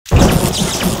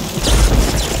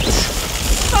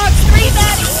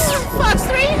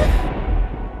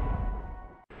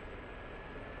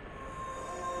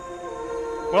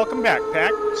Welcome back,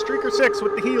 Pack. Streaker 6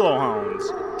 with the Helo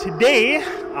Hounds. Today,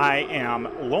 I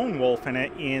am lone wolfing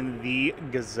it in the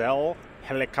Gazelle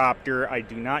helicopter. I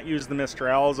do not use the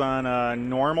Mistrals on a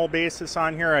normal basis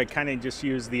on here. I kind of just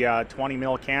use the 20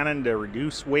 mil cannon to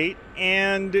reduce weight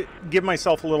and give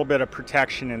myself a little bit of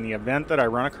protection in the event that I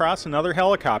run across another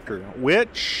helicopter,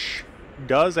 which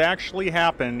does actually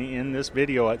happen in this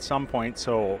video at some point,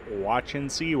 so watch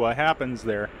and see what happens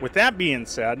there. With that being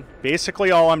said,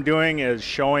 basically all I'm doing is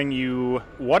showing you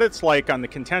what it's like on the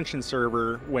Contention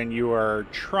server when you are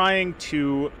trying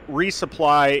to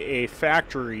resupply a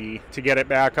factory to get it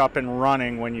back up and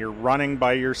running when you're running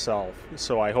by yourself.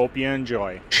 So I hope you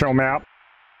enjoy. Show map.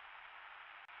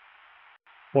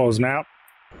 Close map.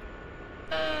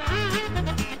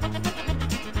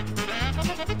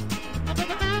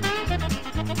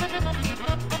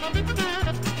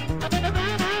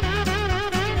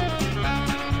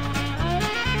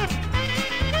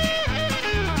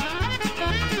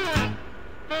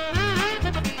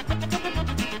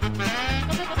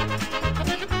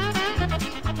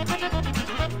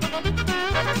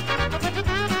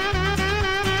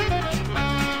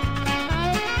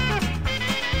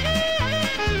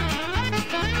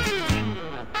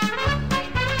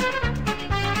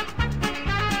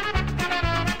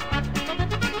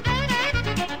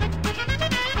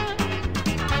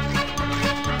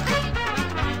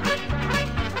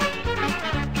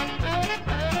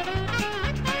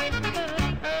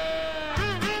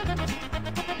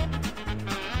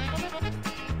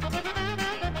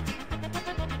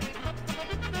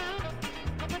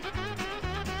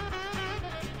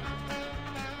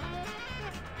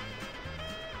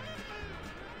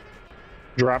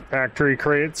 Drop factory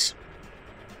crates.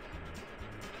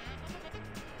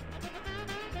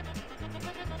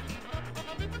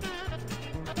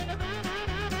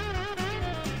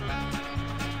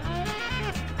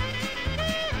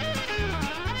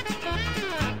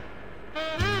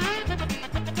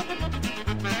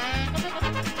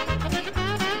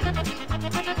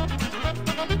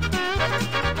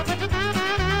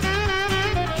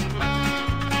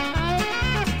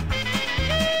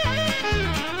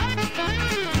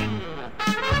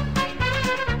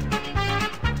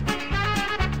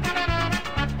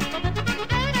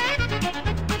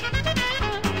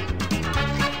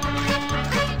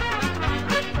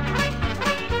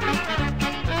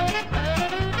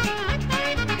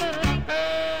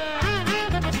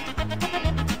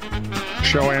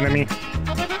 Show enemy.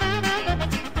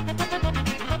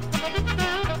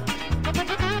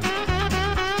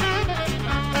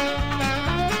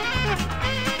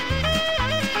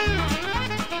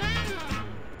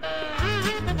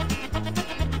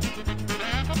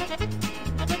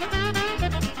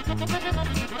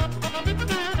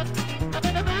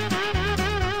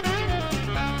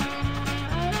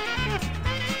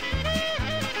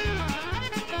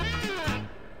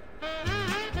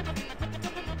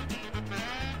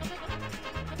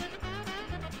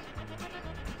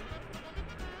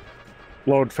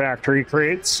 Load factory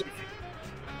crates.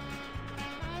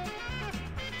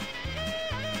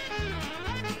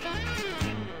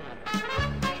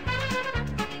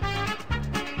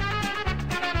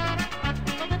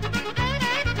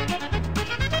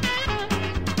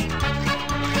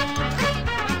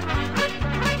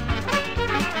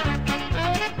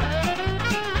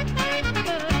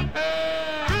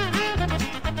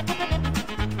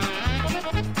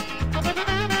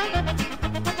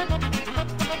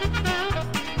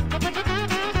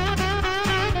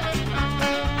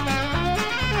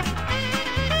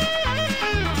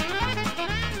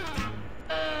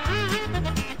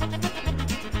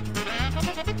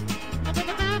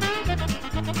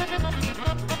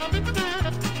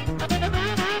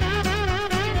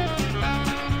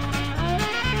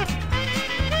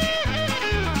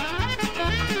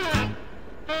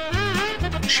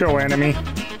 Show enemy.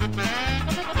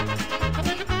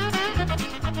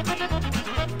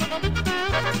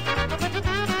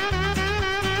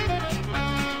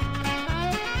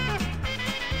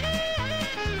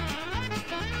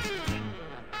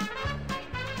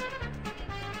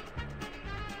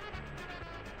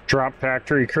 Drop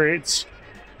factory crates.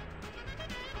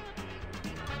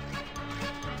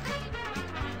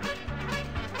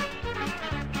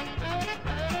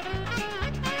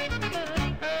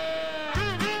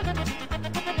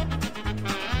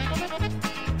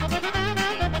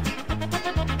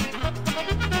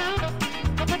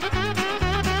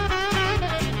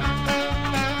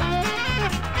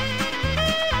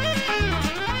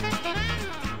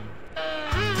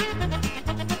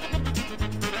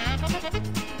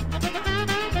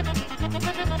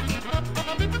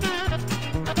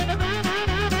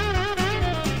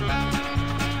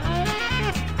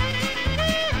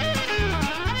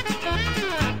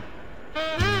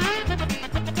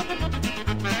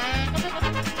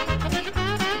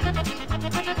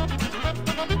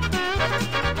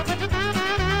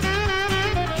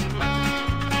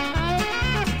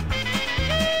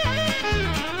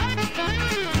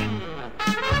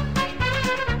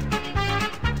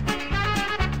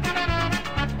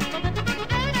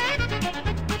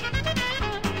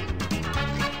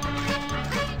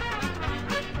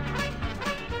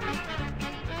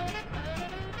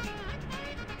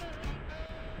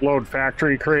 Load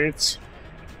factory crates.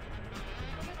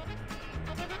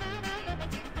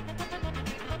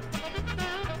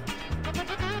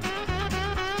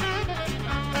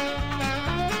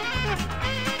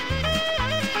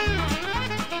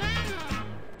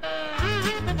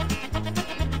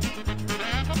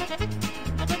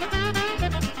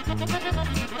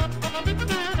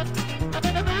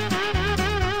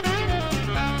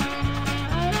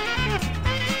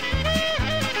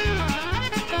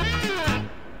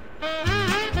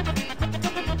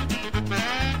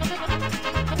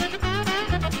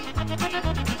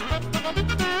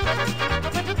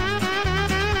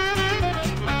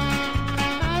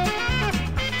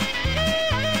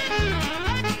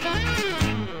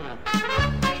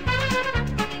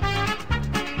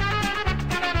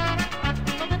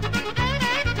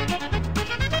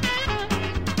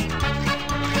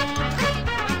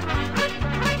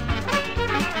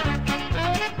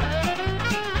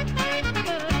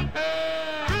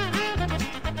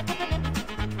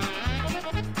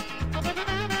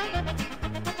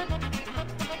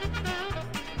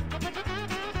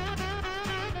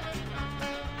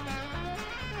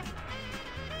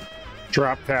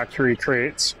 Drop factory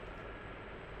crates.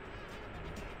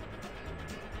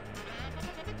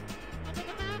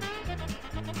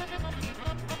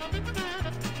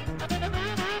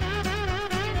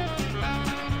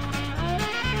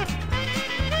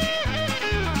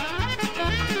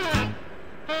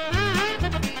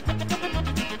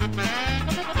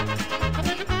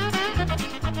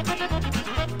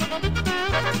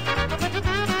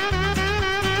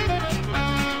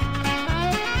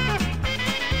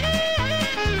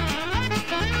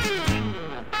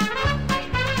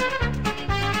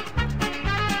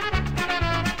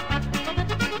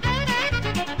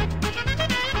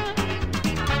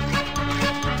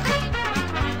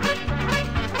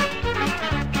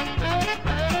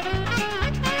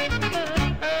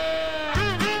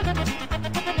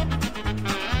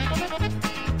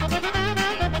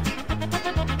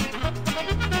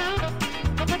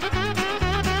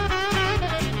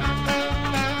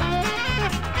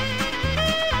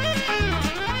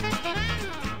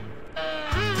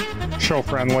 Show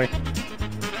friendly.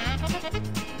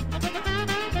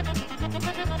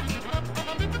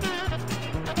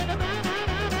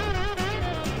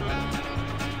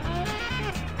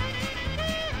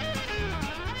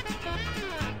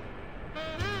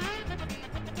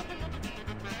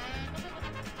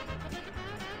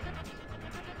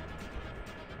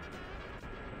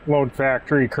 Load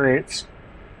factory crates.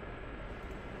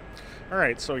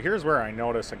 Alright, so here's where I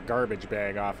notice a garbage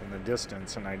bag off in the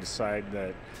distance, and I decide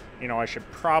that, you know, I should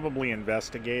probably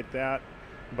investigate that.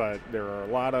 But there are a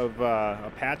lot of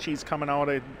Apaches coming out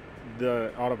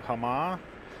of Hama,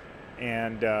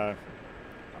 and I'm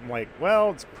like,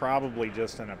 well, it's probably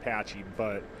just an Apache,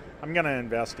 but I'm gonna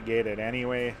investigate it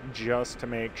anyway, just to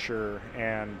make sure.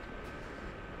 And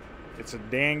it's a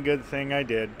dang good thing I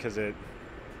did, because it,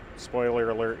 spoiler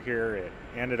alert here, it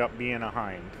ended up being a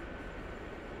Hind.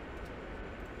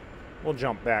 We'll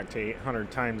jump back to 800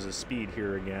 times the speed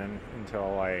here again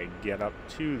until I get up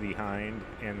to the Hind,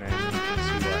 and then you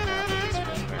can see what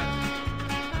happens from there.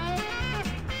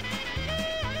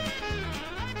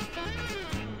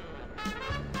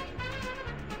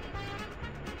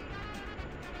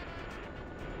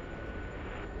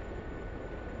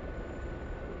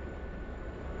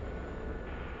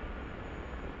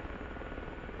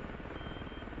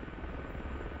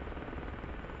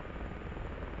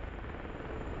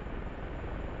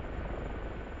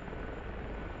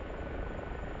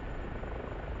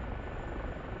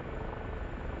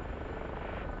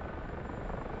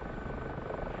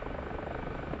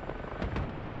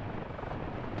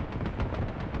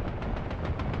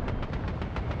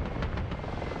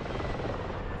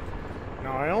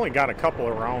 I only got a couple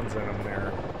of rounds in him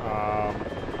there,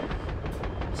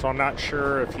 so I'm not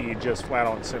sure if he just flat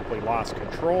out and simply lost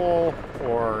control,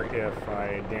 or if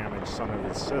I damaged some of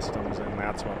his systems and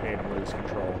that's what made him lose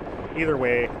control. Either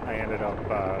way, I ended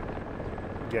up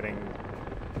getting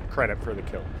credit for the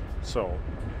kill, so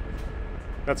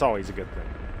that's always a good thing.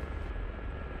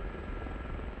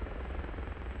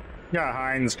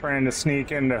 Yeah, Hind's trying to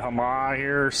sneak into Hama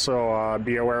here, so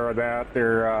be aware of that.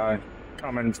 They're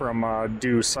coming from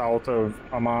due south of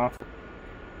Hama.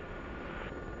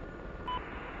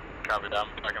 Copy that. I'm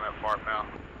checking that far now.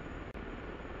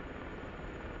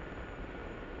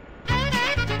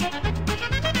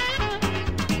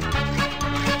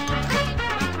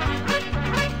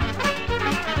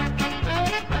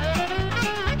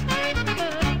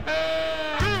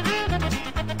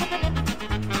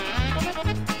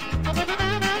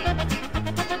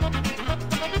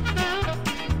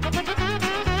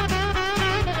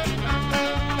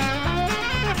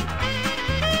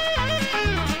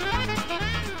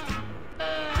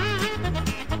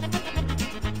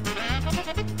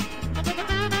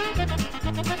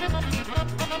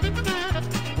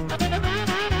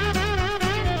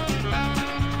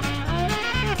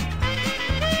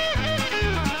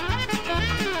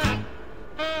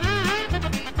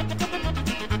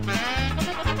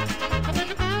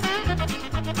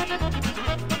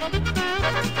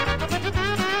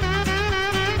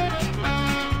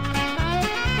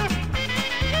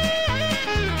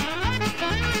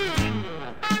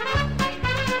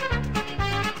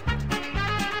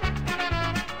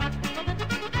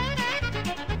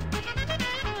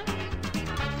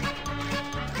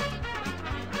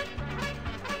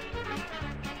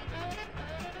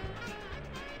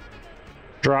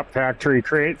 Drop factory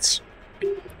crates.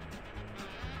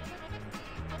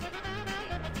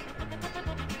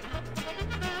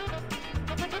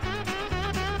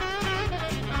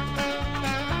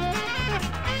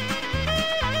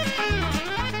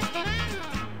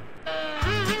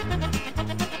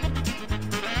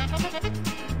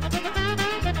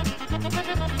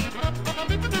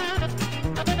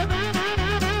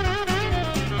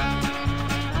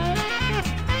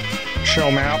 Show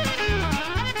map.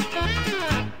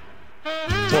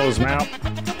 Close map.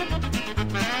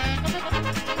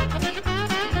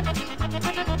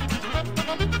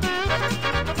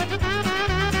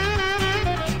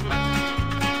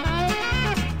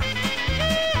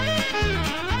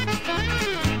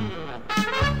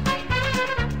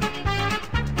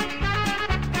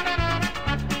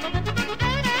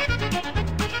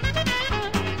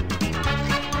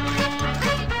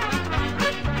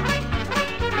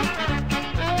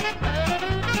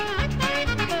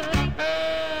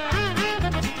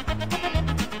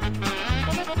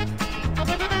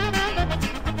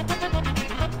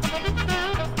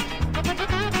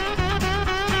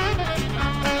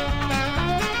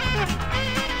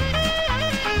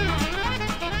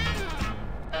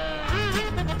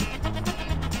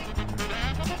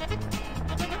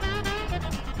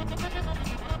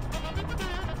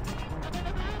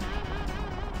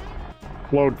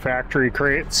 Load factory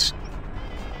crates.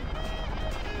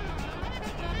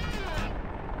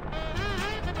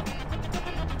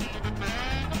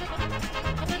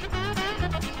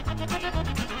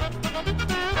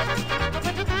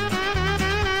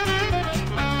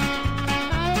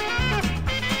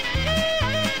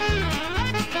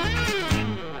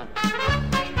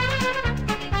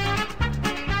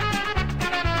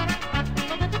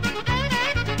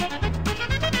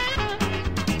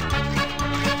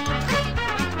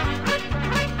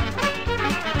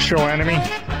 Show enemy.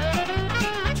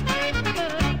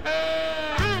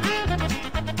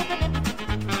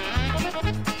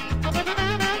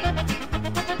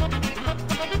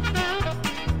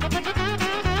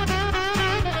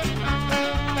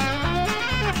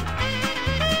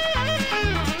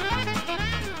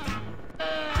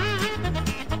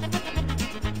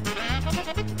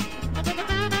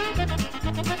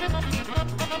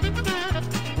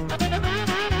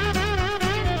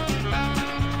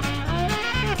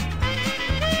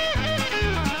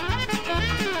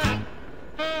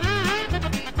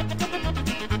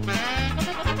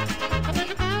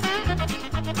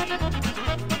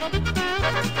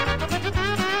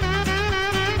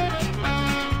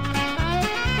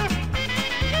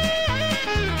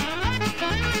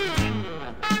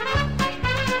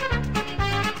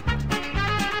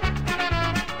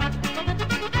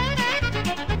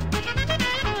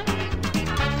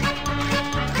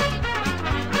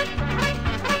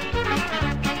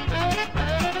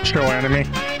 Show enemy.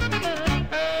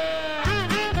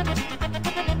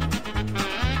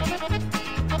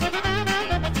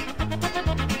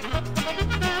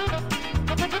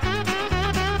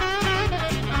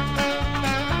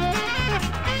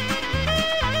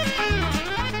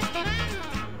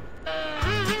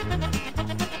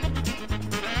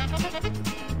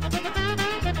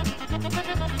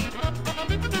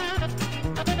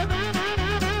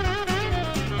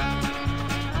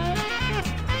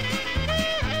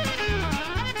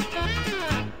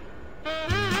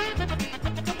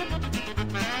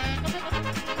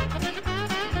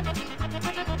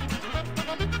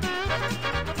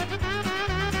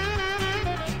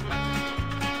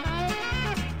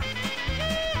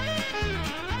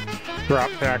 Drop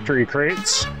factory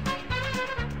crates.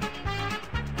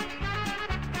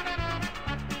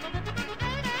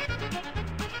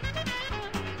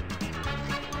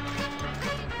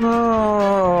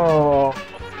 Oh.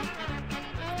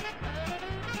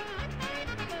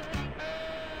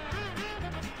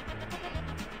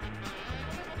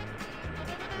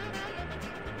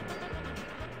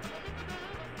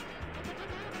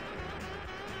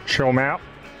 Show map.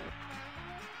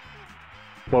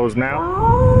 Close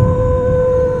map.